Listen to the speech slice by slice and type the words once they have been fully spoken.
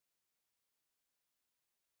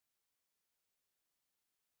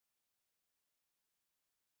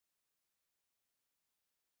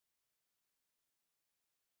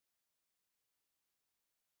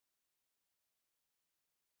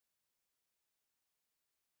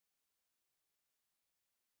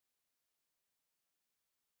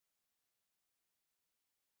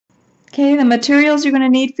Okay, the materials you're going to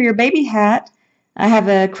need for your baby hat. I have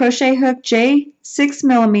a crochet hook J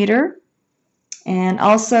 6mm and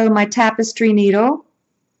also my tapestry needle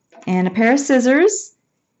and a pair of scissors.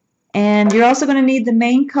 And you're also going to need the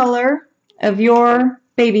main color of your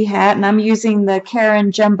baby hat, and I'm using the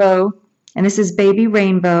Karen Jumbo, and this is Baby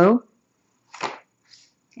Rainbow.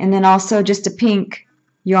 And then also just a pink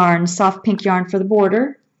yarn, soft pink yarn for the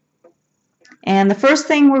border. And the first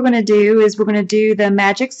thing we're going to do is we're going to do the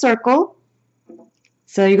magic circle.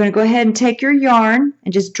 So you're going to go ahead and take your yarn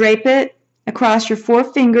and just drape it across your 4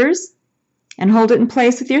 fingers and hold it in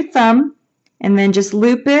place with your thumb, and then just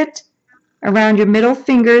loop it around your middle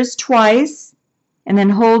fingers twice, and then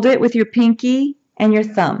hold it with your pinky and your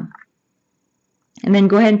thumb. And then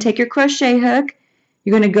go ahead and take your crochet hook.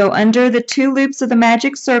 You're going to go under the 2 loops of the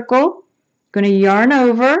magic circle. You're going to yarn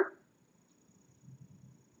over,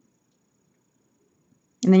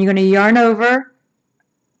 and then you're going to yarn over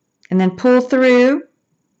and then pull through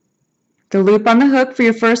the loop on the hook for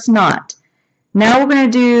your first knot. Now we're going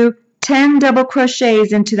to do 10 double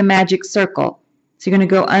crochets into the magic circle. So you're going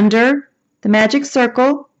to go under the magic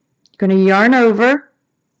circle, you're going to yarn over,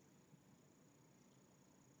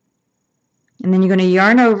 and then you're going to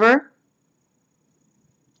yarn over,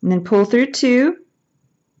 and then pull through 2,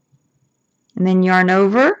 and then yarn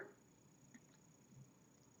over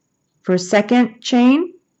for a second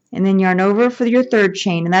chain, and then yarn over for your third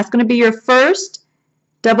chain, and that's going to be your first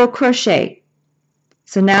double crochet.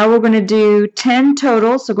 So now we're going to do 10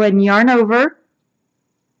 total, so go ahead and yarn over,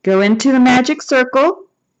 go into the magic circle,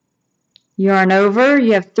 yarn over,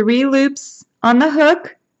 you have 3 loops on the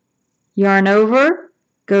hook, yarn over,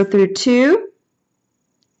 go through 2,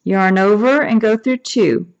 yarn over and go through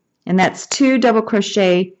 2, and that's 2 double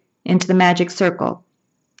crochet into the magic circle.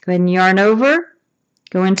 Go ahead and yarn over,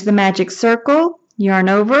 go into the magic circle, yarn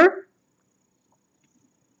over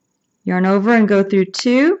and go through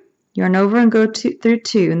 2, yarn over and go through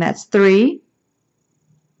 2, and that's 3,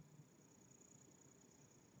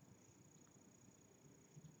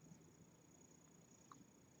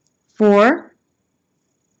 4,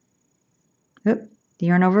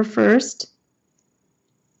 yarn over first,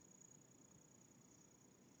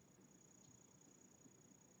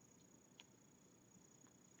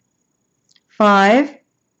 5,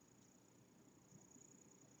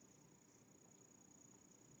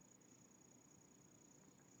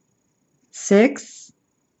 6,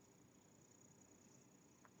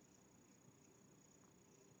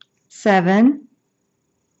 7,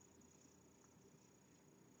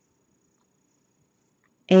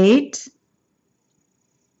 8,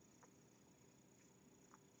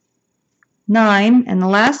 9, and the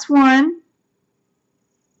last one,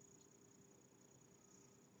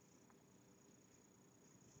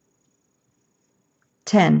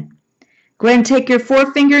 10. Go ahead and take your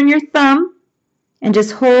forefinger and your thumb and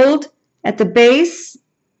just hold at the base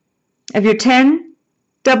of your 10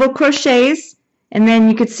 double crochets, and then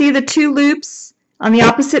you can see the 2 loops on the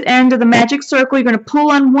opposite end of the magic circle. You're going to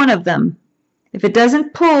pull on one of them. If it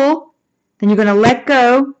doesn't pull, then you're going to let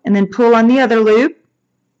go and then pull on the other loop,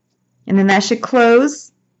 and then that should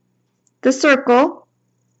close the circle.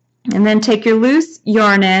 And then take your loose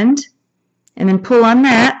yarn end and then pull on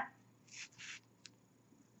that,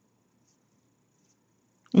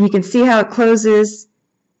 and you can see how it closes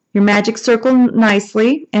your magic circle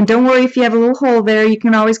nicely. And don't worry if you have a little hole there, you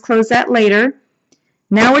can always close that later.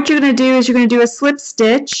 Now what you're going to do is you're going to do a slip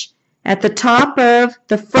stitch at the top of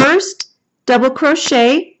the first double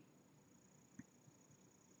crochet.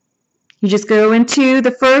 You just go into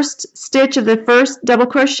the first stitch of the first double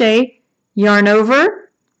crochet, yarn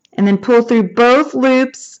over, and then pull through both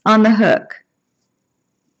loops on the hook.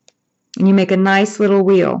 And you make a nice little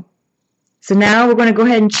wheel. So now we're going to go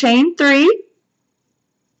ahead and chain 3.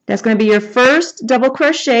 That's going to be your first double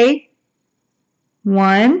crochet.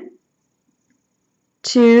 1,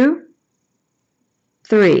 2,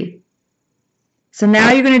 3. So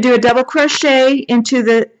now you're going to do a double crochet into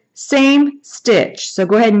the same stitch. So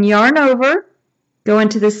go ahead and yarn over, go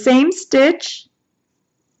into the same stitch,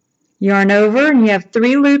 yarn over, and you have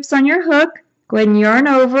 3 loops on your hook. Go ahead and yarn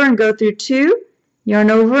over and go through 2, yarn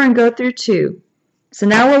over and go through 2. So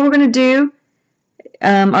now what we're going to do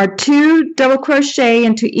are 2 double crochet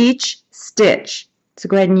into each stitch. So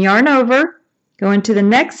go ahead and yarn over, go into the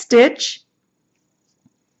next stitch,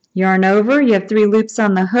 yarn over, you have 3 loops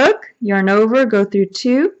on the hook, yarn over, go through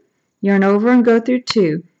 2, yarn over and go through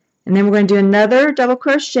 2. And then we're going to do another double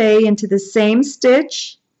crochet into the same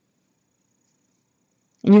stitch.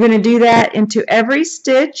 And you're going to do that into every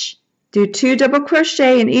stitch. Do 2 double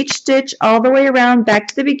crochet in each stitch all the way around back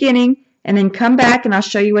to the beginning, and then come back and I'll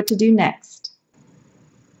show you what to do next.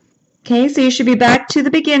 Okay, so you should be back to the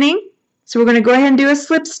beginning. So we're going to go ahead and do a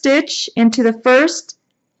slip stitch into the first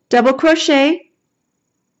double crochet.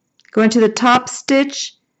 Go into the top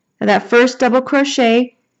stitch of that first double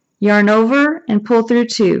crochet, yarn over and pull through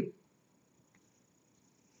 2.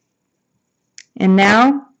 And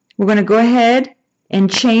now we're going to go ahead and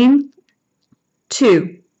chain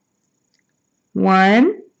 2.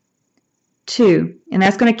 1, 2. And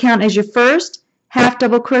that's going to count as your first half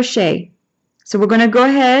double crochet. So we're going to go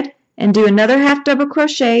ahead and do another half double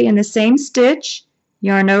crochet in the same stitch,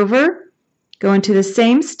 yarn over, go into the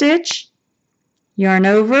same stitch, yarn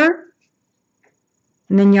over,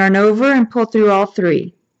 and then yarn over and pull through all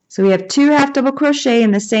 3. So we have 2 half double crochet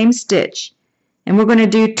in the same stitch. And we're going to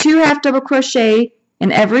do 2 half double crochet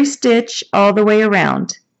in every stitch all the way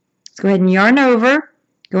around. Let's go ahead and yarn over,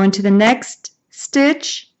 go into the next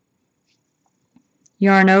stitch,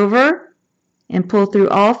 yarn over, and pull through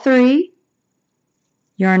all 3.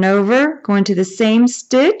 Yarn over, go into the same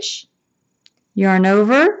stitch, yarn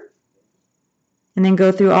over, and then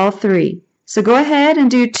go through all 3. So go ahead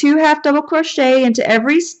and do 2 half double crochet into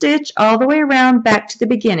every stitch all the way around back to the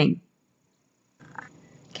beginning.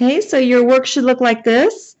 Okay, so your work should look like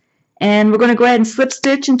this. And we're going to go ahead and slip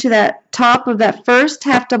stitch into that top of that first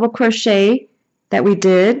half double crochet that we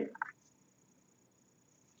did.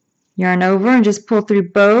 Yarn over and just pull through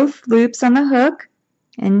both loops on the hook,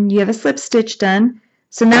 and you have a slip stitch done.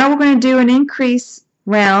 So now we're going to do an increase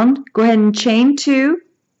round. Go ahead and chain 2,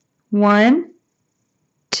 1,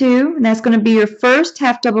 2, and that's going to be your first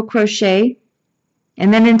half double crochet.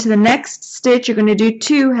 And then into the next stitch, you're going to do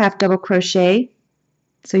 2 half double crochet.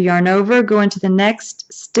 So yarn over, go into the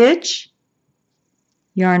next stitch,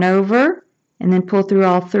 yarn over, and then pull through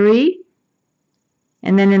all 3.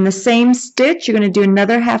 And then in the same stitch, you're going to do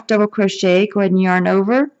another half double crochet. Go ahead and yarn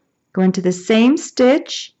over, go into the same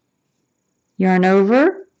stitch, yarn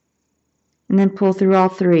over, and then pull through all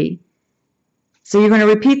 3. So you're going to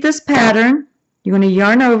repeat this pattern. You're going to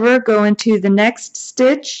yarn over, go into the next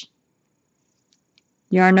stitch,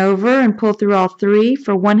 yarn over, and pull through all 3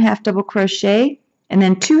 for 1 half double crochet, and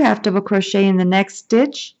then 2 half double crochet in the next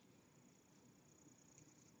stitch.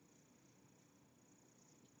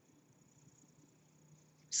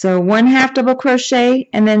 So 1 half double crochet,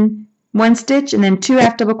 and then 1 stitch, and then 2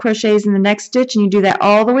 half double crochets in the next stitch, and you do that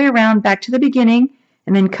all the way around back to the beginning,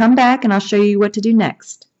 and then come back and I'll show you what to do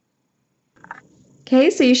next. Okay,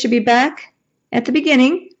 so you should be back at the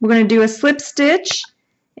beginning. We're going to do a slip stitch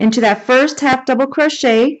into that first half double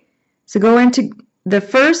crochet. So go into the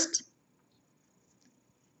first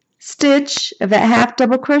stitch of that half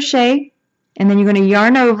double crochet, and then you're going to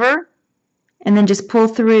yarn over and then just pull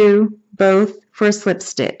through both for a slip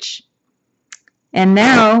stitch. And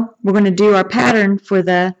now we're going to do our pattern for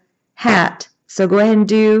the hat. So go ahead and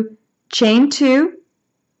do chain 2,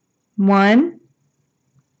 1,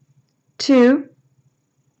 2,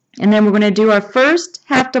 and then we're going to do our first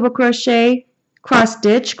half double crochet cross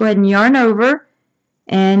stitch. Go ahead and yarn over,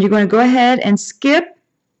 and you're going to go ahead and skip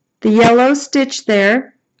the yellow stitch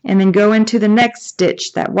there and then go into the next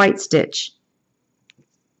stitch, that white stitch.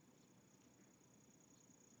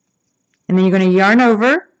 And then you're going to yarn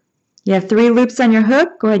over. You have 3 loops on your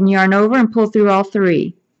hook. Go ahead and yarn over and pull through all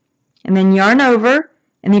 3. And then yarn over,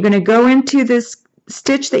 and you're going to go into this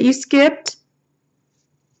stitch that you skipped.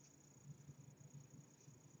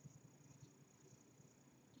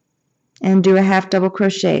 And do a half double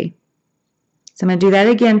crochet. So I'm going to do that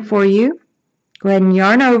again for you. Go ahead and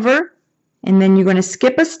yarn over, and then you're going to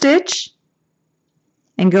skip a stitch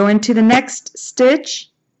and go into the next stitch.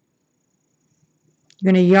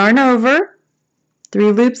 You're going to yarn over,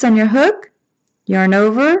 3 loops on your hook, yarn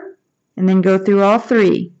over, and then go through all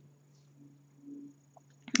 3.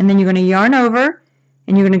 And then you're going to yarn over,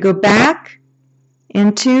 and you're going to go back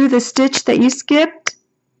into the stitch that you skipped,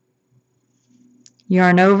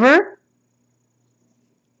 yarn over,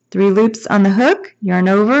 3 loops on the hook, yarn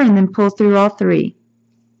over, and then pull through all 3.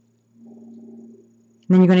 And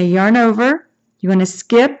then you're going to yarn over, you're going to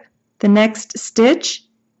skip the next stitch,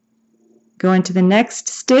 go into the next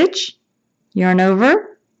stitch, yarn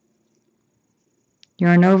over,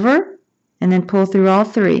 and then pull through all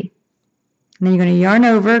 3. And then you're going to yarn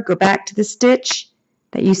over, go back to the stitch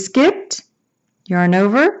that you skipped, yarn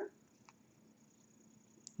over,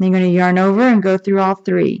 then you're going to yarn over and go through all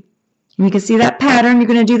 3. And you can see that pattern. You're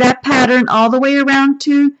going to do that pattern all the way around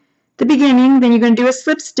to the beginning. Then you're going to do a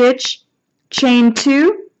slip stitch, chain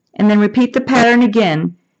 2, and then repeat the pattern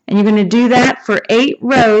again. And you're going to do that for 8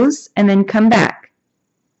 rows and then come back.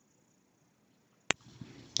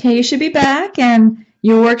 Okay, you should be back, and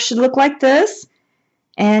your work should look like this.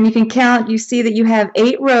 And you can count, you see that you have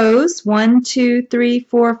 8 rows. 1, 2, 3,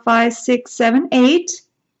 4, 5, 6, 7, 8.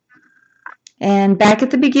 And back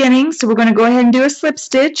at the beginning, so we're going to go ahead and do a slip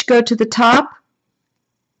stitch. Go to the top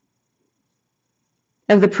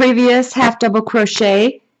of the previous half double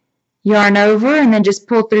crochet, yarn over, and then just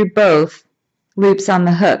pull through both loops on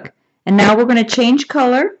the hook. And now we're going to change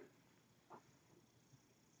color.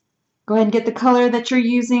 Go ahead and get the color that you're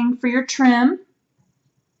using for your trim.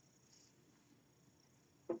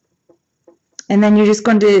 And then you're just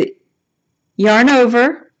going to yarn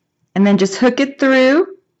over and then just hook it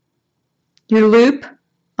through your loop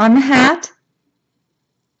on the hat,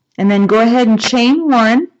 and then go ahead and chain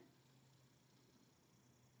 1,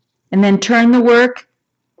 and then turn the work,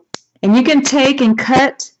 and you can take and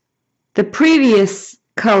cut the previous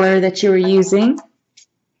color that you were using,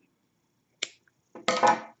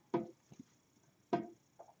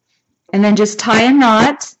 and then just tie a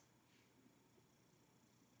knot.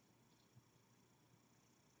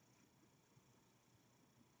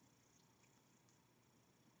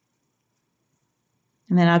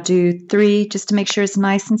 And then I'll do 3 just to make sure it's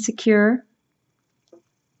nice and secure.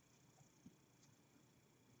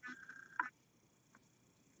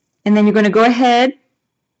 And then you're going to go ahead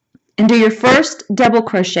and do your first double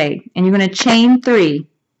crochet. And you're going to chain 3.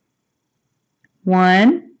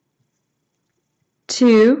 1,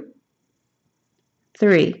 2,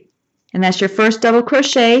 3. And that's your first double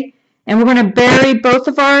crochet. And we're going to bury both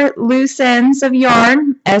of our loose ends of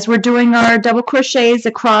yarn as we're doing our double crochets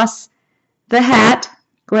across the hat.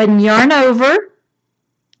 Go ahead and yarn over,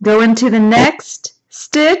 go into the next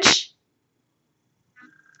stitch,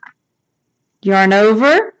 yarn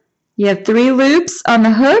over. You have 3 loops on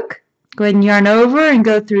the hook. Go ahead and yarn over and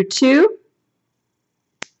go through 2.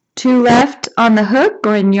 2 left on the hook.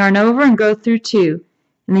 Go ahead and yarn over and go through 2.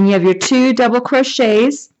 And then you have your 2 double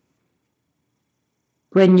crochets.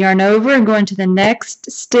 Go ahead and yarn over and go into the next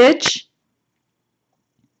stitch.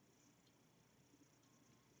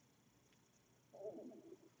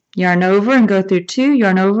 Yarn over and go through 2,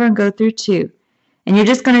 yarn over and go through 2. And you're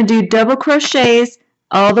just going to do double crochets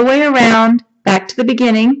all the way around, back to the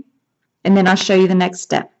beginning, and then I'll show you the next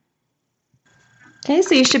step. Okay,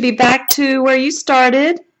 so you should be back to where you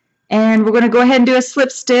started, and we're going to go ahead and do a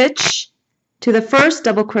slip stitch to the first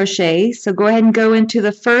double crochet. So go ahead and go into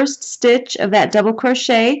the first stitch of that double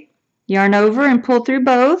crochet, yarn over and pull through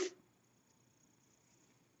both.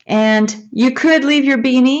 And you could leave your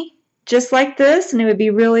beanie just like this, and it would be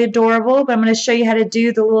really adorable, but I'm going to show you how to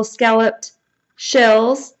do the little scalloped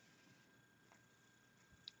shells.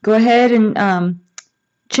 Go ahead and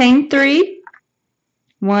chain 3.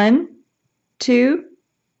 1, 2,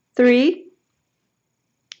 3.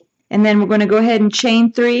 And then we're going to go ahead and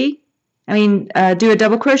chain 3. Do a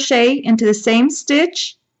double crochet into the same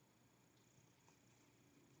stitch.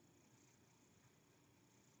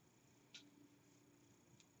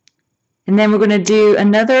 And then we're going to do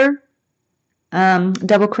another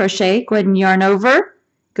double crochet. Go ahead and yarn over,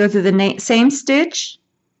 go through the same stitch,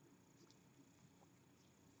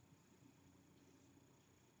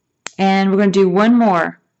 and we're going to do one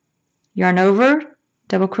more. Yarn over,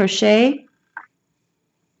 double crochet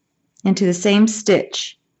into the same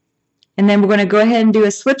stitch, and then we're going to go ahead and do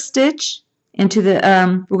a slip stitch into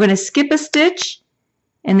the we're going to skip a stitch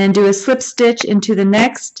and then do a slip stitch into the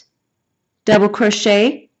next double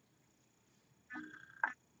crochet.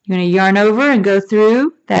 You're going to yarn over and go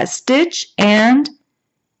through that stitch and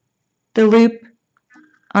the loop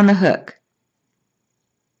on the hook.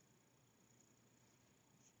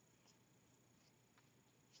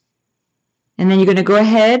 And then you're going to go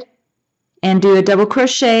ahead and do a double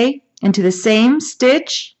crochet into the same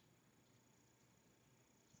stitch.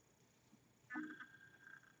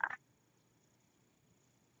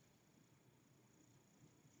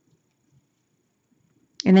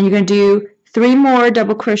 And then you're going to do 3 more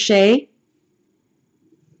double crochet.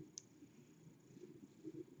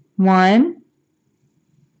 1,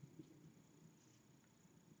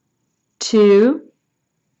 2,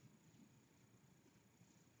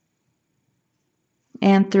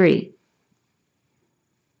 and 3.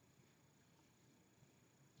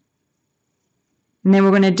 And then we're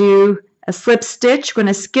going to do a slip stitch. We're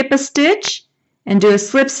going to skip a stitch and do a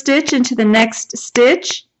slip stitch into the next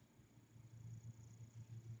stitch.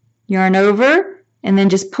 Yarn over and then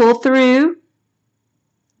just pull through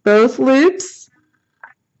both loops.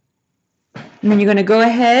 And then you're going to go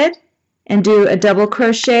ahead and do a double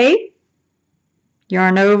crochet.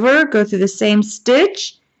 Yarn over, go through the same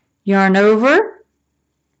stitch, yarn over,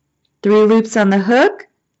 3 loops on the hook,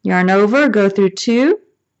 yarn over, go through 2,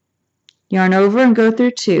 yarn over and go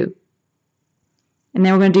through 2. And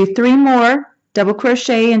then we're going to do 3 more double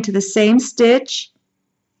crochet into the same stitch.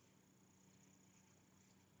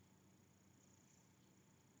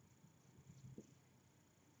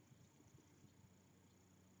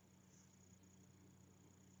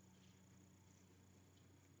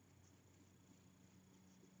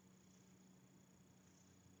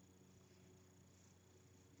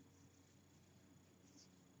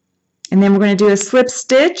 And then we're going to do a slip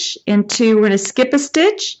stitch into, we're going to skip a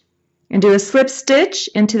stitch and do a slip stitch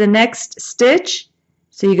into the next stitch.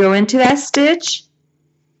 So you go into that stitch,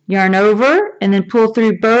 yarn over, and then pull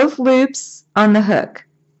through both loops on the hook.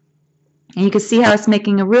 And you can see how it's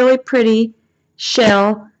making a really pretty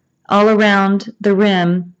shell all around the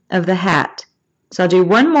rim of the hat. So I'll do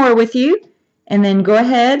one more with you, and then go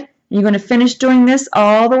ahead. You're going to finish doing this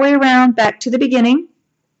all the way around back to the beginning.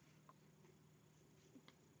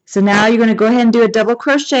 So now you're going to go ahead and do a double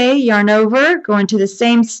crochet, yarn over, go into the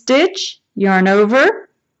same stitch, yarn over,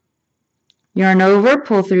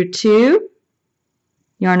 pull through 2,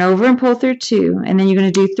 yarn over and pull through 2. And then you're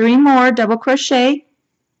going to do 3 more double crochet.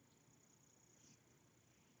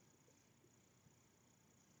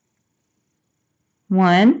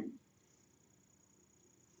 One,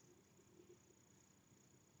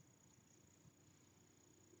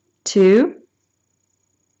 two,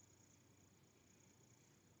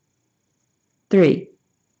 3.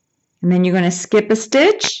 And then you're going to skip a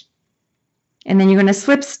stitch, and then you're going to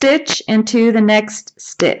slip stitch into the next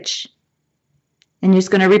stitch. And you're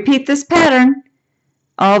just going to repeat this pattern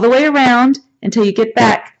all the way around until you get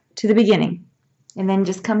back to the beginning. And then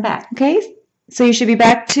just come back, okay? So you should be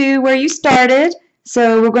back to where you started.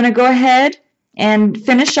 So we're going to go ahead and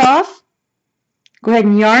finish off. Go ahead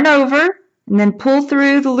and yarn over, and then pull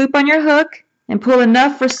through the loop on your hook, and pull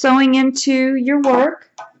enough for sewing into your work.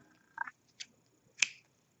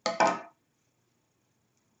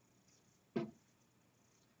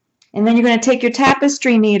 And then you're going to take your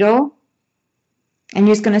tapestry needle, and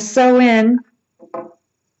you're just going to sew in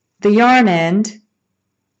the yarn end,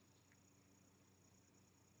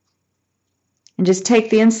 and just take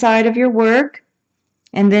the inside of your work,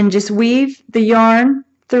 and then just weave the yarn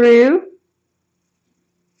through.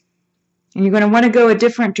 And you're going to want to go a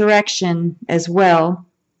different direction as well.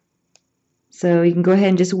 So you can go ahead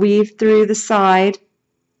and just weave through the side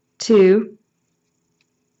too,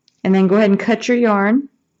 and then go ahead and cut your yarn.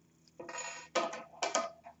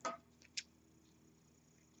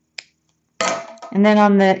 And then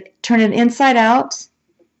on the, turn it inside out,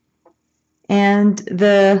 and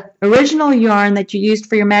the original yarn that you used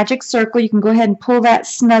for your magic circle, you can go ahead and pull that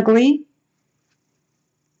snugly.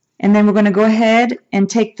 And then we're going to go ahead and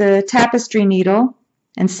take the tapestry needle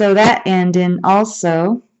and sew that end in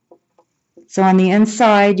also. So on the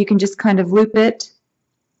inside, you can just kind of loop it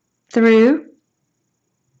through,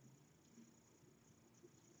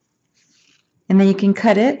 and then you can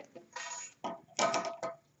cut it.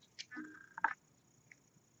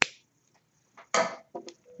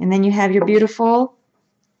 And then you have your beautiful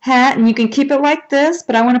hat, and you can keep it like this,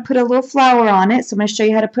 but I want to put a little flower on it, so I'm going to show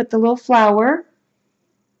you how to put the little flower.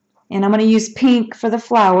 And I'm going to use pink for the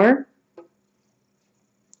flower.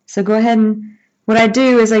 So go ahead, and what I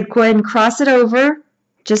do is I go ahead and cross it over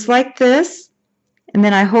just like this, and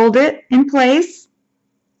then I hold it in place,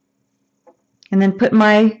 and then put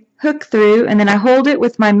my hook through, and then I hold it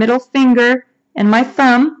with my middle finger and my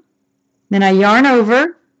thumb. Then I yarn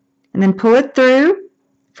over, and then pull it through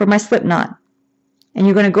for my slip knot. And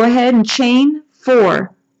you're going to go ahead and chain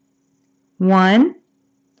 4. 1,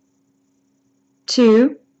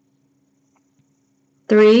 2,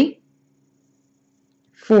 3,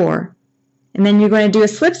 4. And then you're going to do a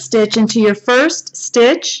slip stitch into your first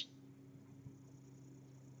stitch.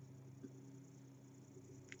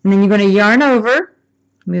 And then you're going to yarn over,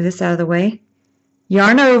 move this out of the way,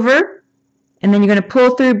 yarn over, and then you're going to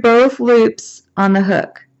pull through both loops on the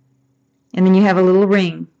hook. And then you have a little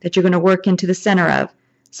ring that you're going to work into the center of.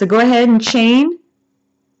 So go ahead and chain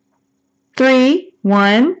 3,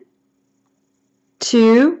 1,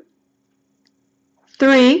 2,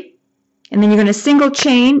 3, and then you're going to single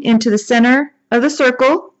chain into the center of the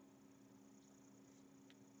circle,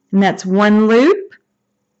 and that's 1 loop.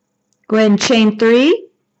 Go ahead and chain 3,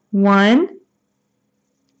 1,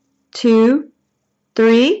 2,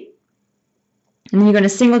 3, and then you're going to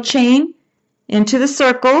single chain into the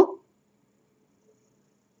circle,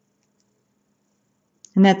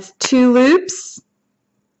 and that's 2 loops.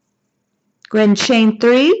 Go ahead and chain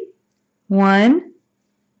 3, 1,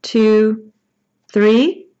 2,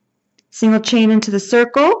 3, single chain into the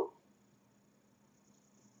circle,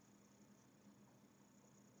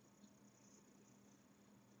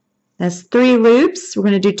 that's 3 loops. We're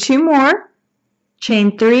going to do 2 more.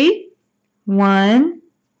 Chain 3, 1,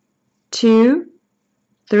 2,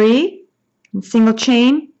 3, and single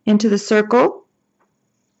chain into the circle.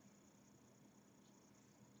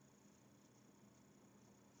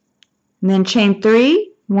 And then chain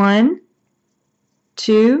 3, 1,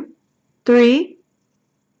 2, 3.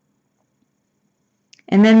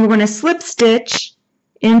 And then we're going to slip stitch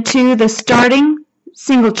into the starting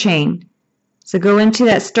single chain. So go into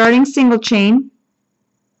that starting single chain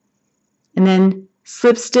and then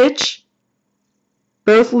slip stitch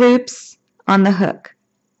both loops on the hook.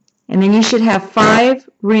 And then you should have 5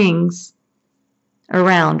 rings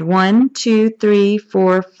around. 1, 2, 3,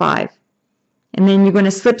 4, 5. And then you're going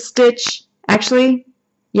to slip stitch, go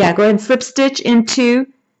ahead and slip stitch into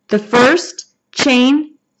the first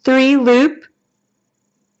chain 3 loop,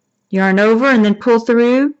 yarn over, and then pull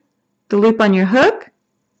through the loop on your hook.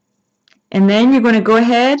 And then you're going to go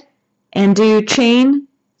ahead and do chain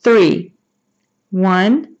 3.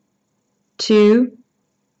 1, 2,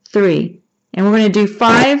 3. And we're going to do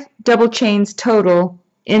 5 double chains total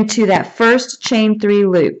into that first chain 3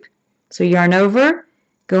 loop. So yarn over,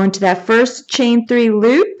 go into that first chain 3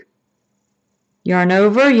 loop, yarn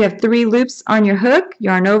over, you have 3 loops on your hook,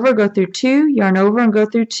 yarn over, go through 2, yarn over, and go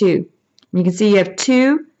through 2. And you can see you have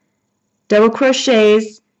 2 double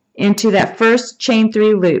crochets into that first chain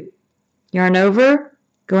 3 loop. Yarn over,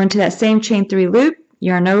 go into that same chain 3 loop,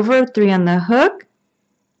 yarn over, 3 on the hook,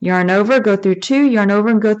 yarn over, go through 2, yarn over,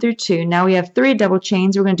 and go through 2. Now we have 3 double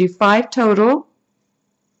chains. We're going to do 5 total.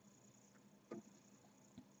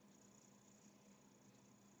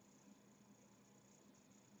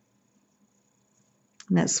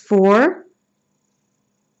 And that's 4.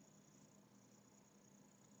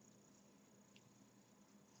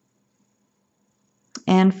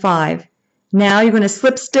 And 5. Now you're going to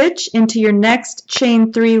slip stitch into your next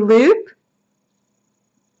chain 3 loop,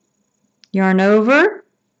 yarn over,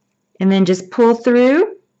 and then just pull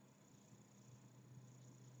through.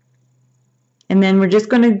 And then we're just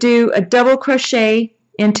going to do a double crochet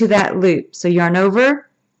into that loop. So yarn over,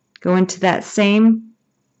 go into that same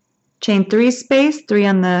chain 3 space, 3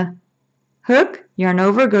 on the hook, yarn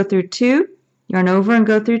over, go through 2, yarn over, and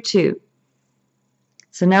go through 2.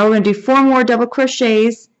 So now we're going to do 4 more double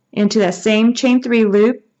crochets into that same chain 3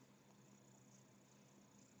 loop.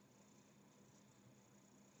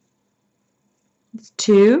 It's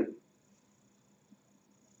 2,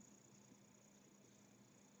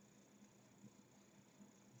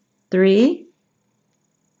 3,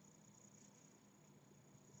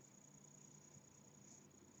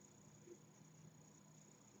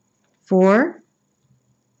 4,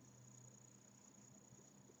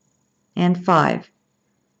 and 5.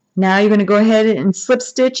 Now you're going to go ahead and slip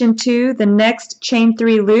stitch into the next chain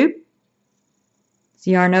 3 loop.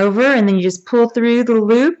 So yarn over, and then you just pull through the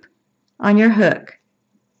loop on your hook.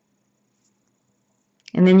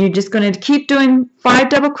 And then you're just going to keep doing 5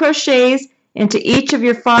 double crochets into each of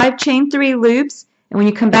your 5 chain 3 loops. And when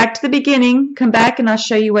you come back to the beginning, come back and I'll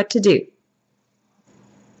show you what to do.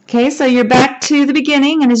 Okay, so you're back to the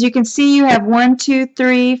beginning, and as you can see, you have 1, 2,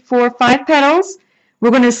 3, 4, 5 petals.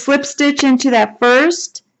 We're going to slip stitch into that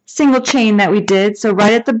first single chain that we did. So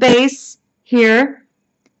right at the base here,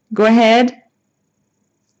 go ahead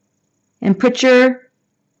and put your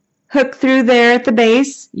hook through there at the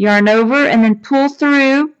base, yarn over, and then pull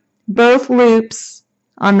through both loops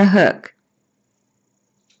on the hook.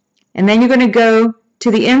 And then you're going to go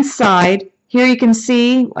to the inside. Here you can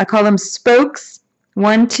see, I call them spokes.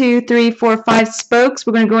 1, 2, 3, 4, 5 spokes.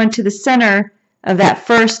 We're going to go into the center of that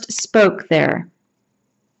first spoke there.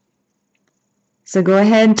 So go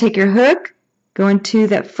ahead and take your hook, go into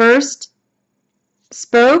that first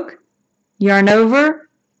spoke, yarn over,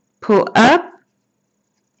 pull up,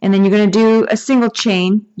 and then you're going to do a single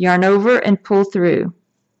chain, yarn over, and pull through.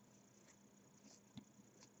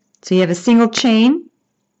 So you have a single chain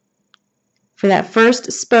for that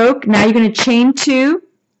first spoke. Now you're going to chain 2,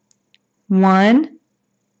 1,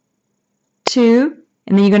 2,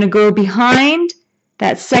 and then you're going to go behind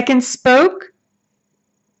that second spoke,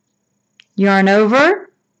 yarn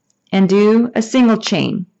over, and do a single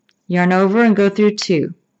chain. Yarn over and go through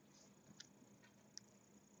 2.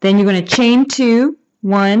 Then you're going to chain 2,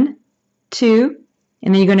 1, 2,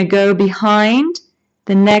 and then you're going to go behind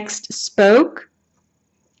the next spoke,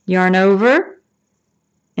 yarn over,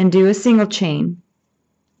 and do a single chain.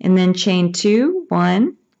 And then chain 2,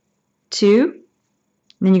 1, 2,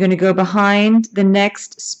 and then you're going to go behind the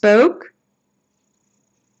next spoke,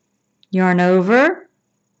 yarn over,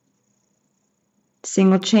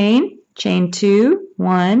 single chain, chain 2,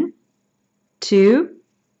 1, 2,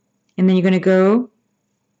 and then you're going to go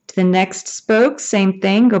to the next spoke, same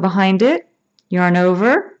thing, go behind it, yarn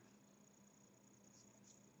over,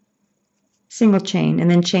 single chain,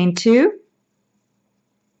 and then chain 2,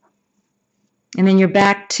 and then you're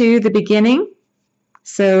back to the beginning.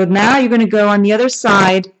 So now you're going to go on the other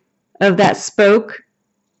side of that spoke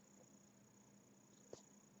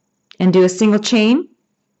and do a single chain,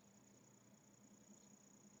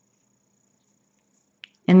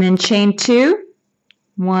 and then chain 2,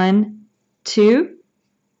 1, 2,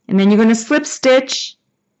 and then you're going to slip stitch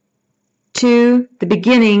to the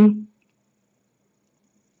beginning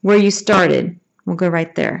where you started. We'll go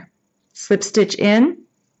right there. Slip stitch in,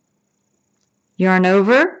 yarn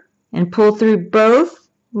over, and pull through both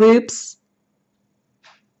loops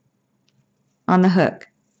on the hook.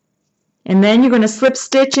 And then you're going to slip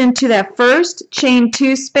stitch into that first chain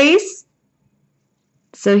 2 space.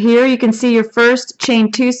 So here you can see your first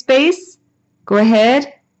chain 2 space. Go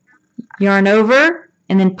ahead, yarn over,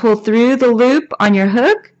 and then pull through the loop on your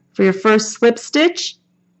hook for your first slip stitch.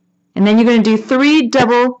 And then you're going to do 3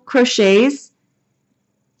 double crochets.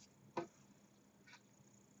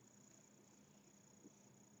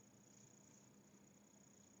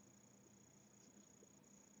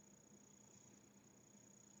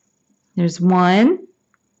 There's 1,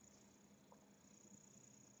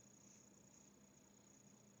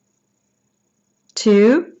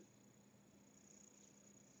 2,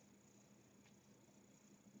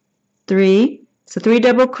 3. So 3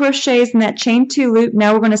 double crochets in that chain 2 loop.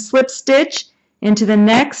 Now we're going to slip stitch into the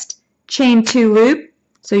next chain 2 loop.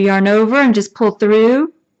 So yarn over and just pull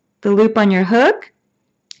through the loop on your hook.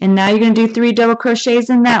 And now you're going to do 3 double crochets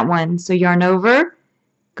in that one. So yarn over,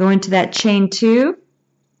 go into that chain 2,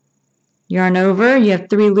 yarn over, you have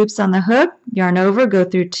 3 loops on the hook, yarn over, go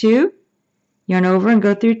through 2, yarn over and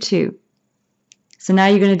go through 2. So now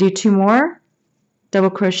you're going to do 2 more double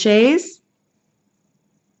crochets.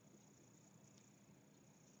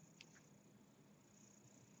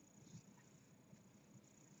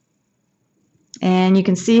 And you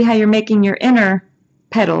can see how you're making your inner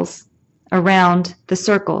petals around the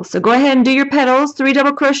circle. So go ahead and do your petals, 3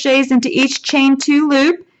 double crochets into each chain 2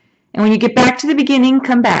 loop, and when you get back to the beginning,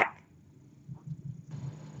 come back.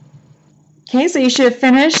 Okay, so you should have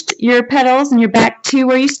finished your petals and you're back to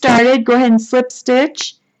where you started. Go ahead and slip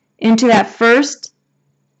stitch into that first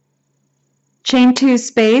chain 2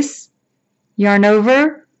 space, yarn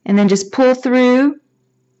over, and then just pull through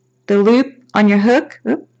the loop on your hook.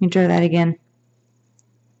 Oop, let me draw that again.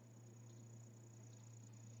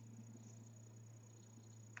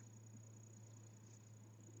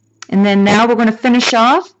 And then now we're going to finish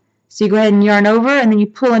off. So you go ahead and yarn over, and then you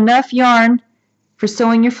pull enough yarn for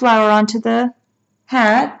sewing your flower onto the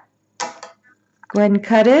hat. Go ahead and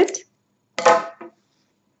cut it.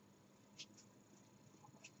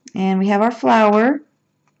 And we have our flower.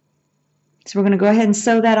 So we're going to go ahead and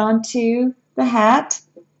sew that onto the hat.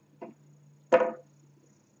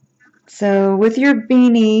 So with your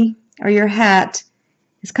beanie or your hat,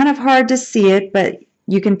 it's kind of hard to see it, but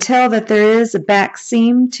you can tell that there is a back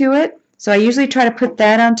seam to it. So I usually try to put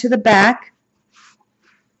that onto the back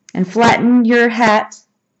and flatten your hat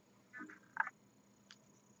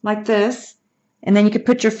like this. And then you can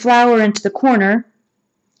put your flower into the corner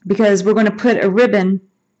because we're going to put a ribbon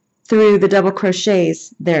through the double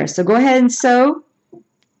crochets there. So go ahead and sew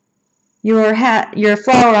your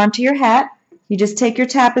flower onto your hat. You just take your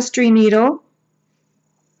tapestry needle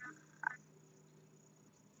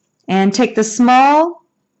and take the small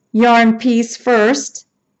yarn piece first,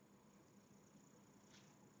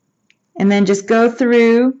 and then just go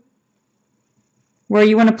through where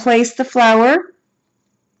you want to place the flower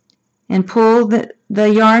and pull the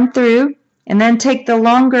yarn through, and then take the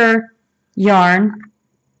longer yarn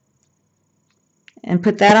and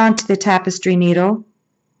put that onto the tapestry needle.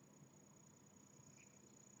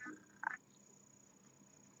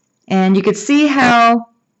 And you can see how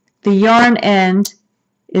the yarn end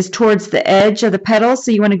is towards the edge of the petal, so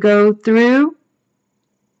you want to go through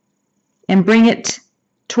and bring it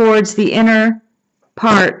towards the inner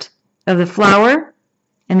part of the flower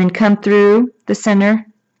and then come through the center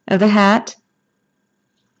of the hat.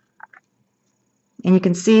 And you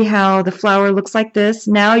can see how the flower looks like this.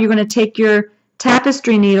 Now you're going to take your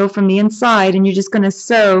tapestry needle from the inside and you're just going to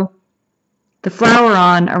sew the flower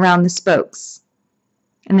on around the spokes.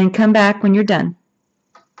 And then come back when you're done.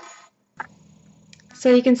 So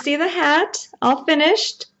you can see the hat all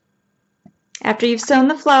finished after you've sewn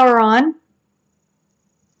the flower on,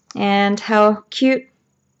 and how cute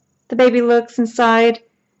the baby looks inside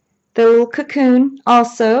the little cocoon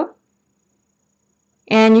also.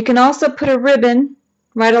 And you can also put a ribbon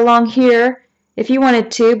right along here if you wanted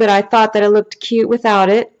to, but I thought that it looked cute without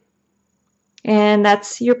it. And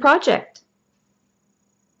that's your project.